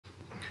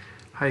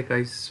Hi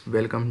guys,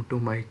 welcome to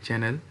my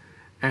channel,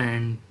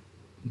 and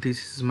this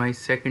is my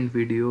second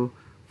video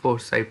for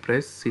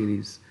Cypress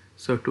series.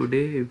 So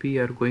today we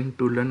are going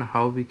to learn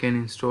how we can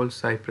install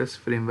Cypress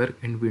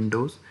framework in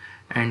Windows,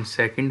 and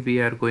second we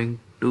are going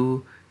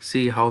to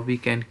see how we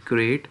can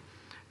create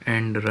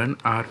and run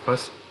our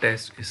first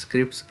test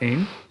scripts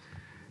in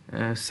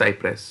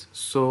Cypress.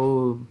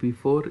 So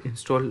before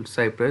install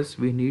Cypress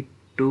we need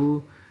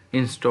to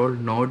install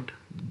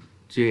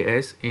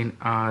Node.js in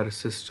our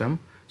system.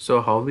 So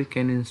how we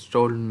can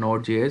install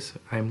Node.js,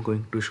 I'm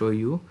going to show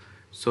you.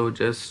 So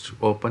just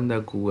open the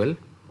Google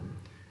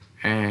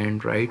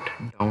and write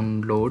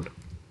download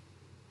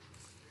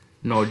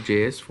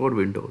Node.js for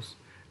Windows,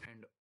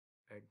 and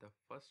at the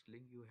first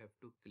link you have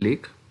to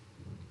click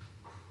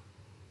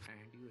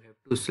and you have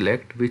to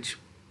select which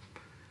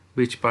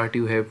part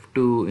you have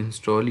to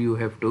install. You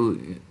have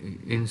to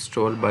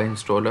install by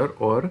installer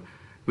or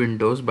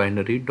windows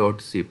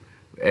binary.zip.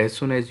 As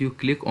soon as you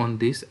click on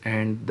this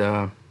and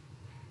the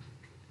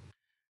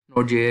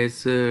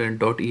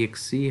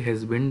node.js.exe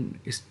has been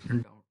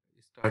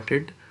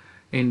started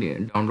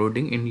in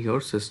downloading in your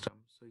system,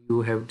 so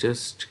you have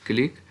just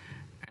click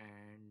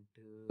and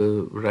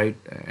write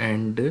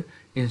and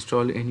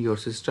install in your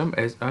system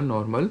as a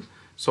normal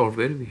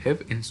software we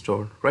have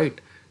installed, right?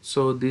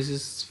 So this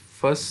is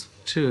first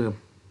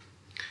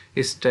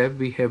step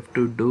we have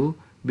to do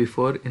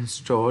before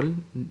install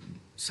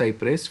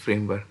Cypress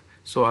framework.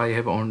 So I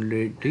have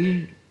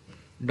already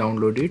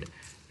downloaded,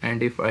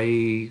 and if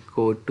I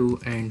go to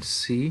and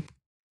see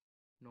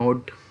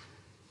node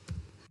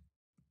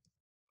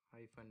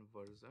hyphen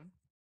version,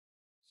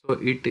 so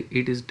it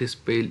is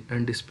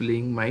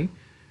displaying my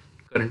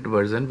current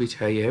version which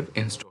I have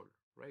installed,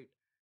 right?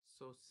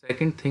 So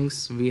second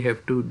things we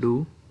have to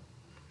do,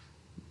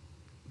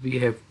 we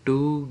have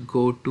to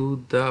go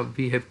to the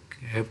we have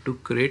to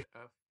create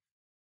a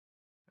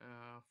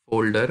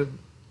folder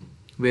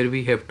where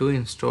we have to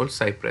install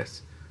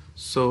Cypress.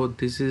 So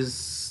this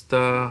is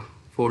the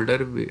folder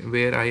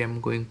where I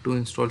am going to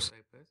install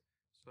Cypress.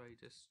 So I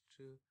just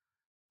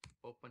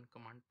open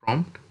command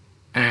prompt,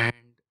 and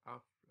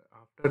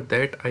after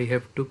that I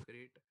have to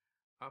create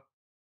a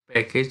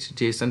package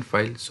JSON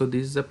file. So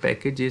this is a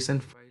package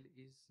JSON file,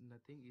 is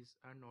nothing, is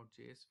a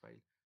node.js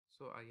file.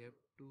 So I have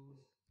to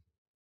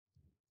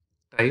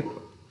type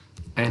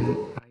nip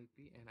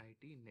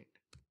net.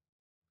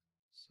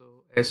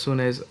 So as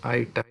soon as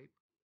I type,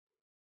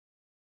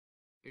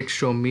 it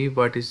show me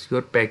what is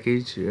your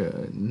package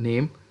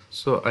name.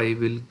 So I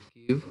will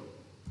give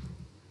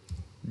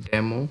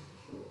demo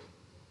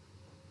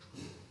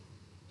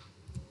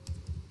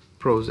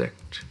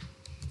project,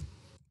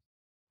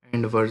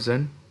 and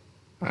version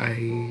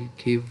I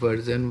give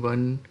version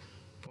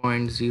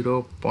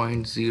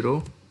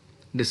 1.0.0.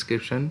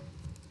 description,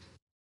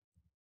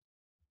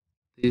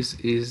 this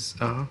is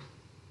a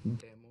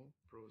demo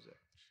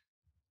project,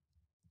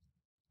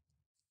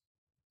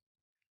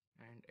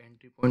 and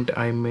entry point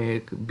I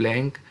make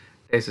blank.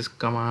 This is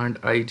command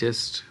I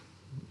just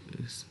uh,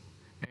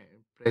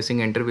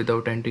 pressing enter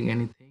without entering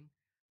anything.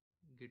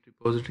 Git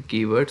repository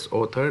keywords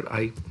author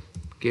I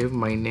give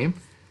my name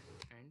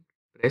and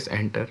press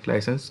enter.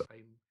 License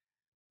I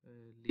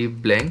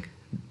leave blank,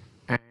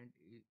 and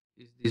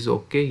is this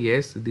okay?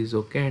 Yes, this is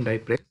okay, and I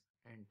press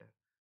enter.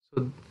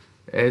 So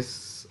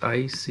as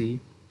I see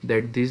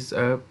that this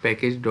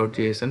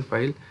package.json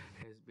file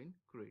has been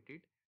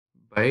created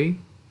by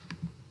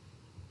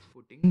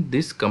putting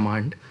this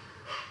command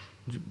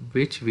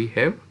which we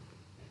have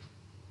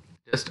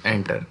just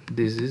enter.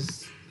 This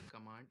is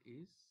command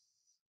is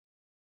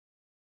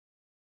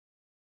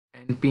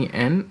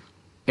npn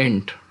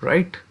int,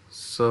 right?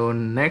 So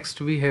next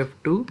we have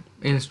to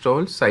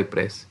install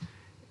Cypress.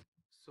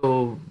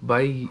 So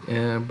by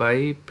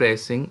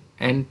pressing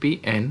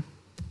npn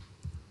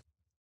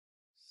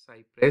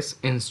Cypress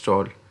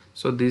install,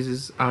 so this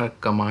is a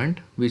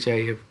command which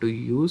I have to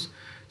use.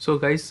 So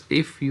guys,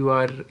 if you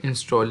are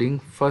installing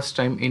first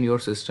time in your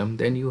system,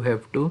 then you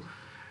have to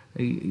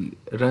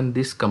run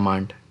this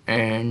command,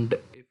 and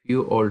if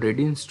you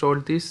already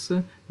installed this,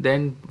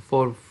 then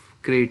for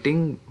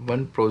creating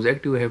one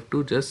project you have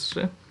to just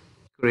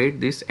create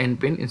this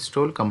npm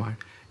install command.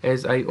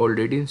 As I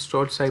already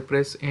installed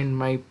Cypress in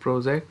my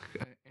project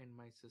in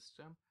my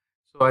system,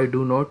 so I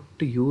do not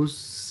use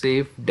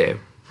save dev,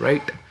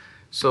 right?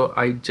 So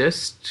I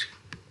just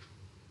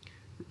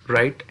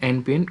write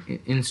npm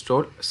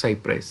install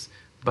Cypress.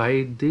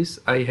 By this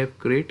I have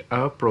create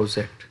a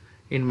project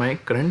in my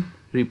current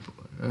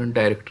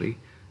directory.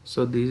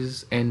 So this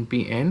is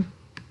npm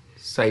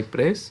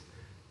Cypress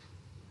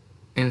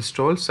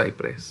install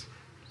Cypress.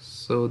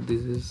 So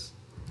this is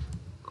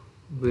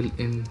will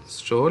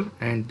install,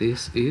 and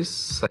this is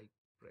Cypress.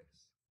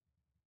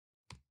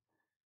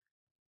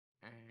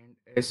 And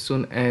as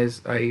soon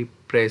as I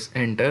press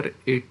enter,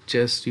 it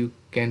just, you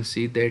can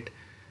see that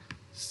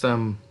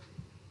some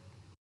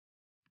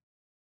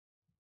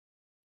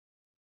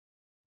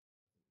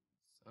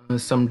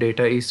some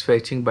data is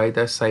fetching by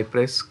the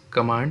Cypress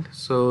command,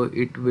 so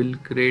it will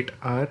create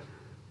our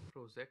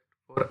project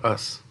for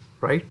us,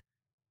 right?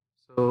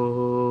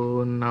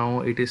 So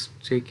now it is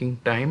taking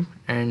time,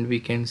 and we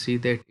can see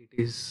that it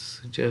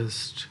is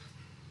just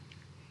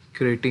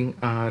creating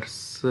our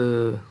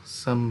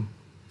some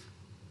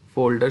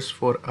folders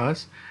for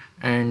us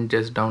and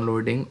just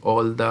downloading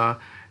all the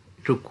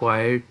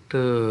required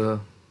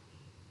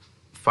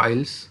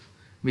files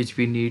which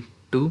we need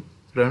to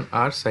run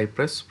our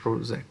Cypress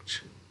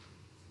project.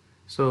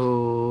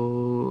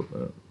 So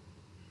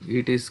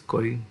it is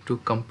going to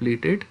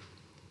complete it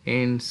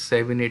in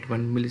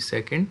 781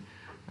 millisecond,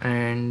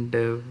 and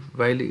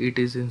while it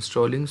is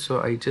installing,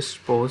 so I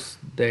just pause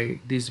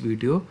this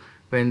video.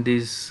 When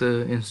this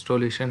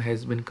installation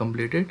has been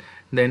completed,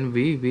 then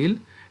we will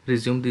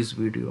resume this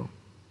video.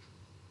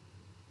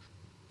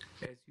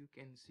 As you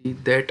can see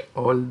that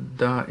all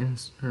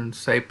the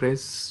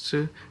Cypress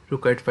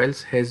required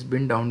files has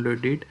been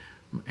downloaded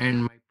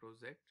and my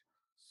project.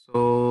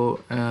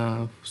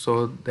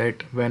 So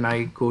that when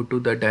I go to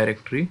the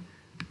directory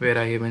where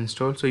I have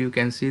installed, so you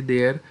can see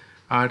there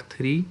are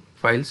three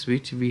files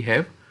which we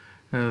have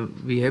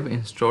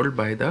installed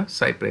by the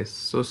Cypress.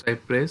 So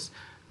Cypress,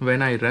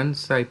 when I run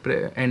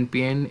Cypress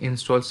npm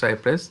install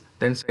Cypress,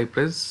 then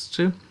Cypress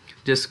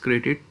just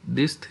created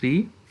these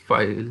three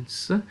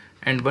files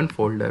and one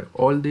folder.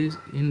 All these,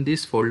 in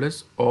these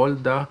folders, all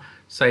the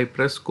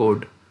Cypress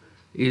code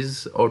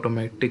is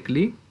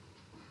automatically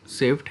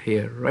saved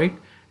here, right?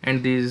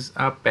 And these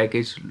are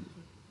package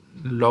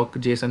log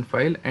json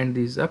file, and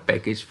these are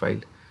package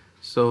file.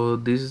 So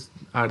these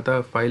are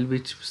the file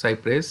which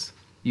Cypress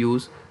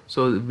use.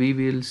 So we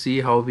will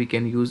see how we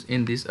can use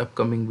in this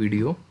upcoming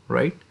video,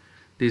 right?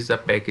 This is a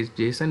package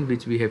json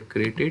which we have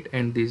created,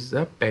 and this is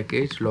a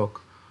package log,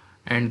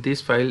 and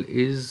this file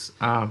is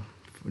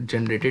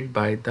generated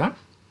by the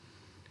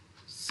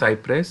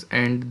Cypress,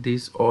 and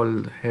these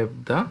all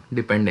have the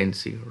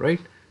dependency,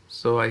 right?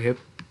 So I have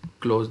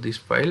closed this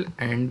file,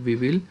 and we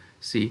will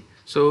see.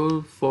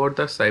 So for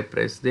the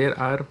Cypress, there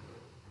are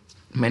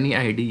many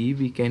IDE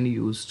we can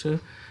use to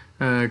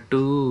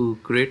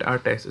create our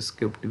test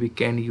script. We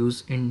can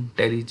use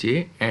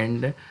IntelliJ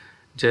and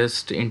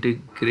just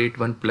integrate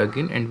one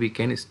plugin, and we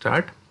can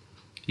start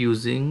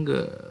using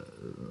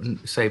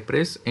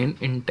Cypress in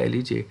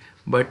IntelliJ.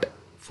 But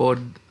for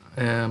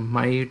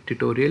my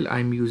tutorial,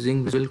 I'm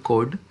using Visual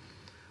Code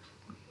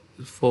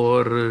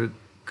for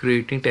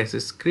creating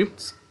test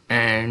scripts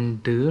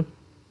and to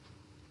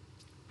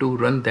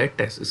run that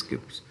test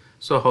scripts.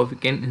 So how we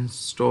can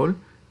install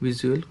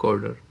Visual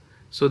Coder?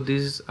 So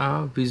this is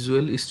a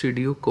Visual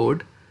Studio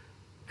Code,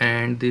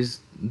 and this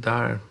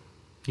the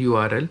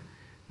URL,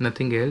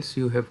 nothing else.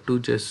 You have to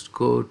just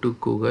go to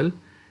Google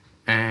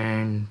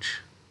and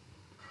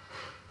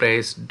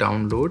press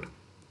download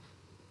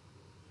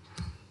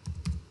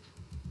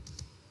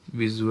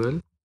Visual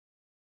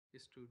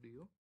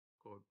Studio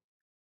Code.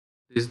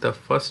 This is the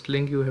first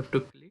link you have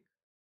to click,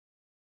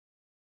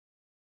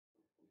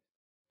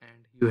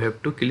 and you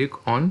have to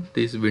click on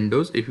this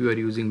Windows if you are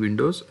using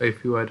Windows.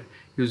 If you are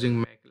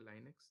using Mac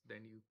Linux,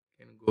 then you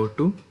can go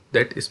to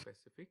that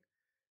specific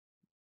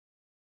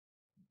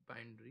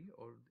binary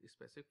or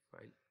specific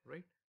file,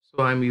 right?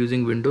 So I'm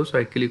using Windows, so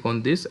I click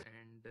on this,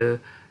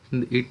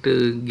 and it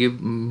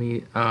give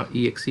me a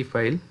exe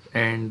file,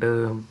 and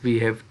we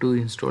have to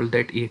install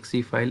that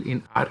exe file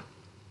in our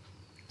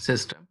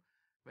system.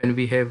 When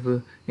we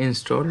have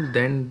installed,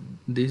 then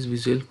this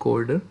Visual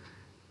Code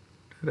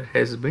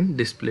has been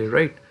displayed,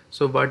 right?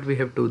 So what we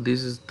have to,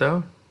 this is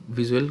the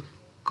visual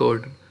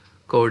code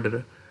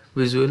coder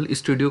Visual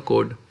Studio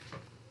Code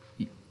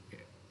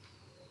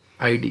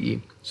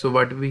IDE. So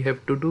what we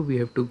have to do, we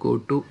have to go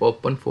to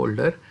open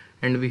folder,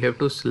 and we have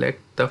to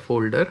select the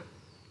folder.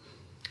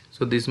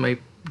 So this is my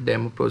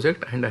demo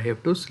project, and I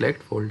have to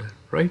select folder,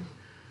 right?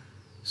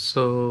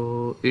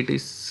 So it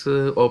is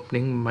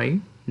opening my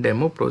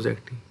demo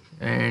project,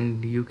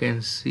 and you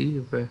can see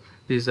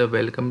this is a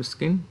welcome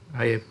screen.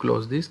 I have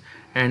closed this,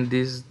 and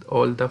this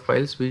all the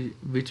files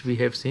which we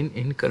have seen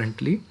in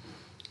currently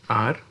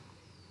our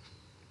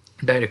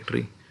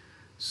directory.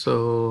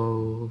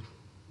 So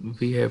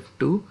we have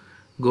to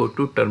go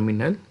to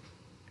terminal,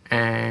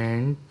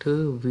 and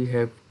we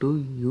have to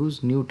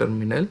use new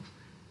terminal,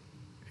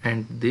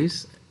 and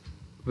this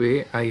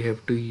way I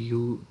have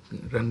to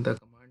run the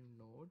command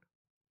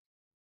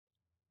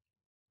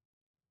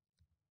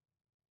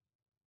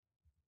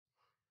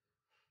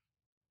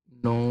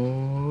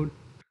node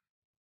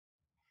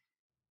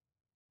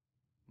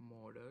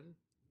model.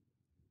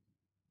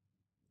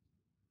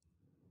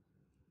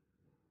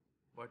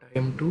 What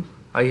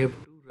I have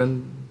to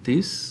run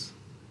this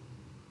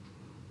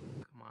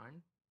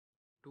command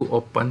to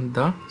open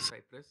the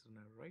Cypress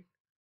runner, right?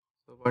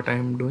 So what I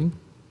am doing,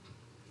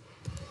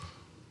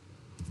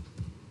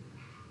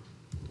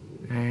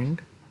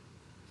 and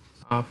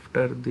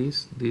after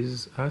this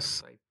is a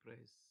Cypress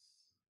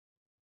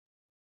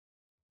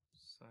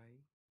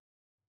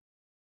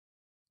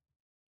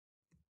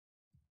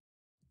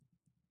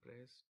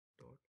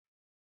dot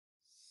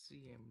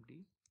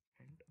cmd,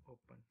 and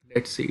open.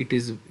 Let's see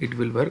it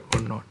will work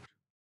or not.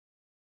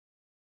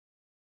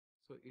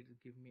 So it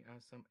give me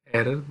some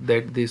error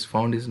that this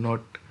found is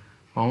not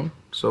found.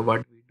 So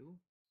what we do,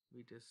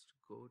 we just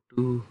go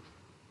to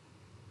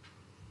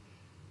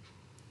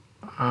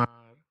our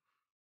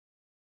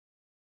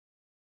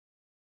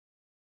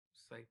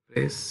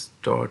Cypress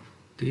dot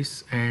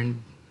this,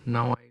 and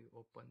now I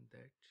open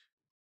that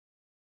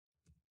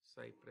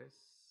Cypress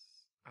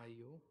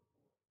IO.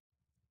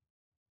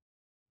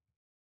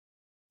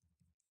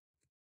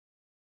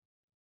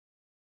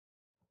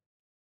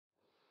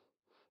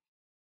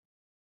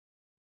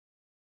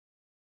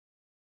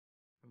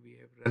 We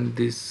have run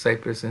this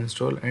Cypress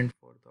install, and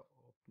for the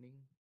opening,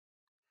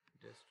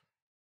 just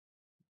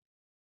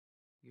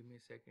give me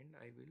a second,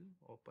 I will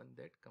open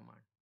that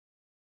command.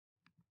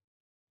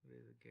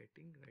 We're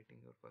getting writing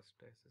your first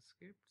test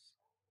scripts.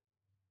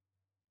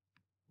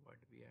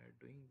 What we are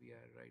doing, we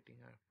are writing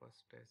our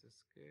first test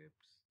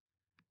scripts,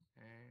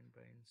 and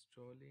by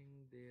installing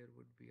there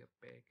would be a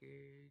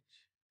package.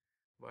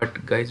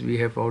 But guys, we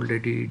have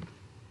already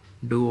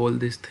do all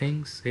these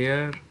things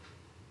here.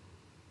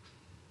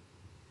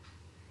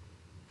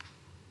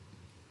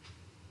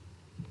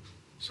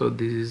 So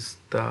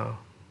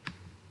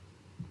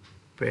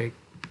pack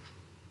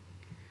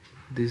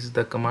this is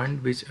the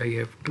command which I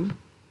have to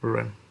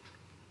run,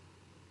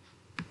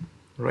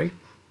 right?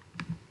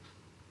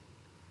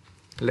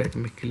 Let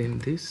me clean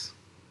this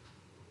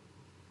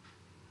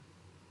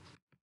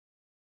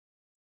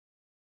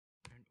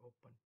and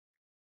open.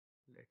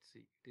 Let's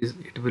see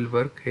it will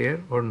work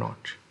here or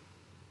not.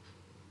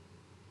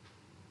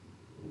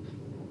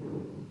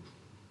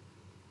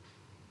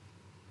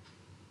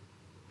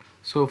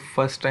 So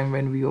first time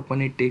when we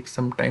open it takes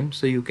some time,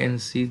 so you can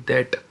see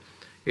that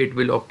it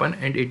will open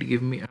and it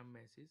give me a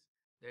message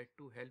that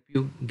to help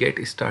you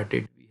get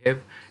started we have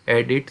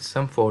added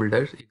some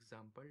folders,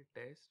 example,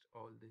 test,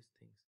 all these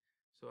things.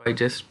 So I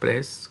just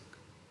press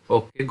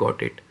okay,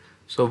 got it.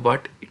 So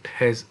what it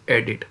has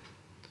added,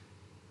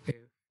 if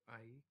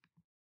I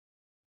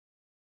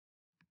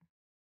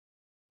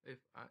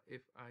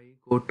if I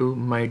go to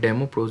my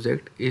demo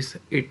project, it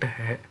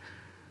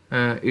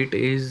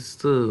is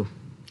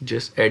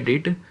just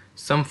added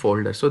some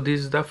folder. So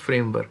this is the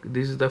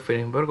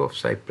framework of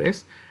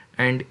Cypress,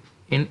 and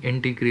in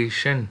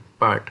integration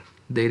part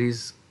there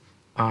is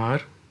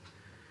our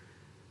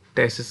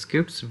test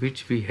scripts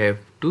which we have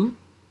to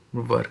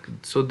work.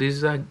 So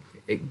these are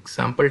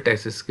example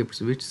test scripts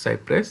which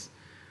Cypress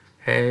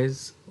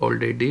has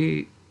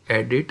already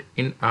added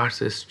in our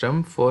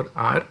system for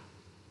our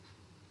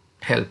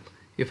help.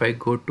 If I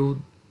go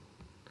to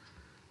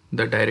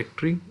the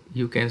directory,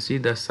 you can see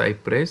the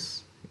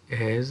Cypress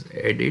has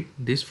added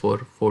this 4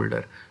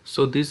 folder.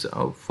 So this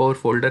 4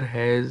 folder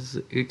has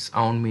its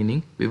own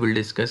meaning. We will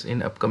discuss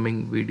in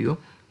upcoming video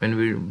when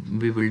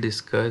we will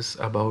discuss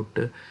about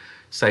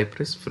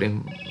Cypress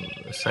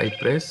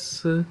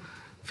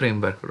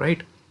framework,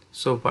 right?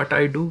 So what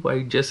I do,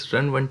 I just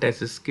run one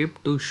test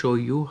script to show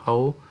you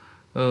how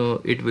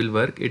it will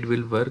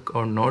work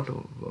or not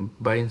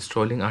by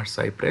installing our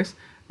Cypress.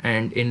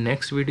 And in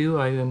next video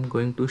I am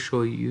going to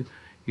show you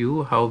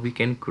how we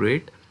can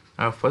create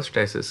our first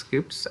test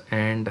scripts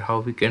and how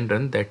we can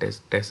run that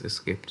test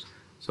scripts.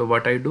 So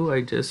what I do,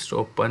 I just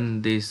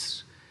open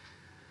this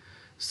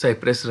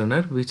Cypress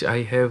runner which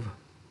I have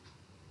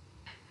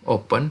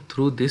open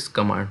through this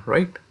command,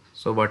 right?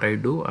 So what I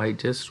do, I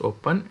just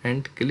open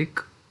and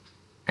click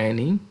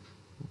any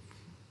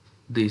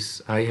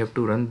this. I have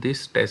to run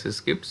this test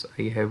scripts.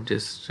 I have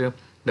just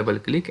double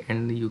click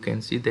and you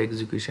can see the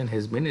execution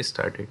has been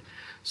started.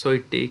 So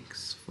it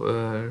takes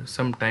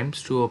some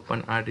times to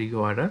open our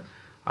URL.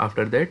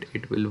 After that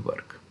it will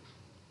work,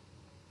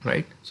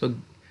 right? So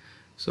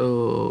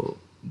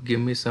give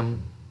me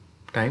some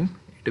time,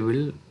 it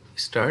will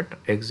start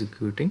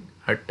executing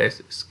our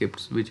test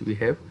scripts which we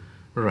have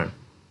run.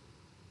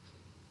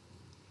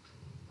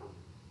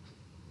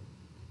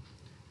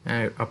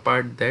 And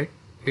apart that,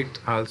 it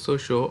also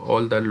show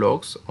all the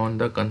logs on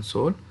the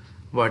console,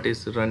 what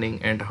is running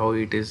and how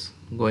it is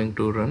going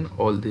to run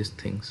all these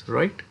things,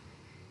 right?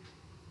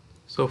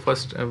 So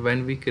first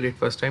when we create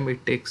first time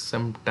it takes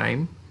some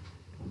time,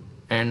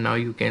 and now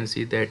you can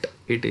see that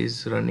it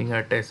is running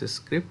a test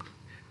script.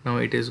 Now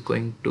it is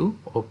going to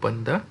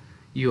open the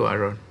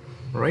URL,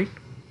 right?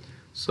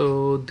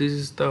 So this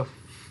is the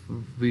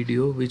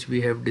video which we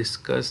have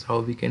discussed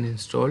how we can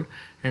install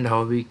and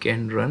how we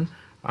can run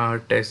our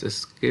test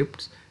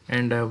scripts,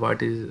 and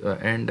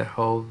and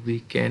how we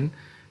can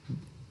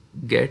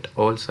get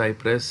all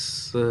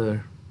Cypress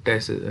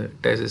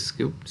test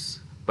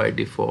scripts by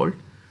default,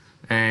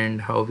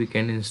 and how we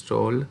can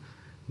install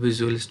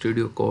Visual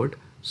Studio Code.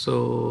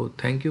 So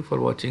thank you for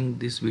watching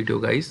this video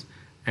guys,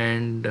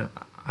 and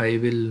I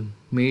will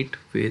meet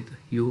with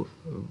you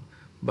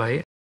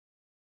by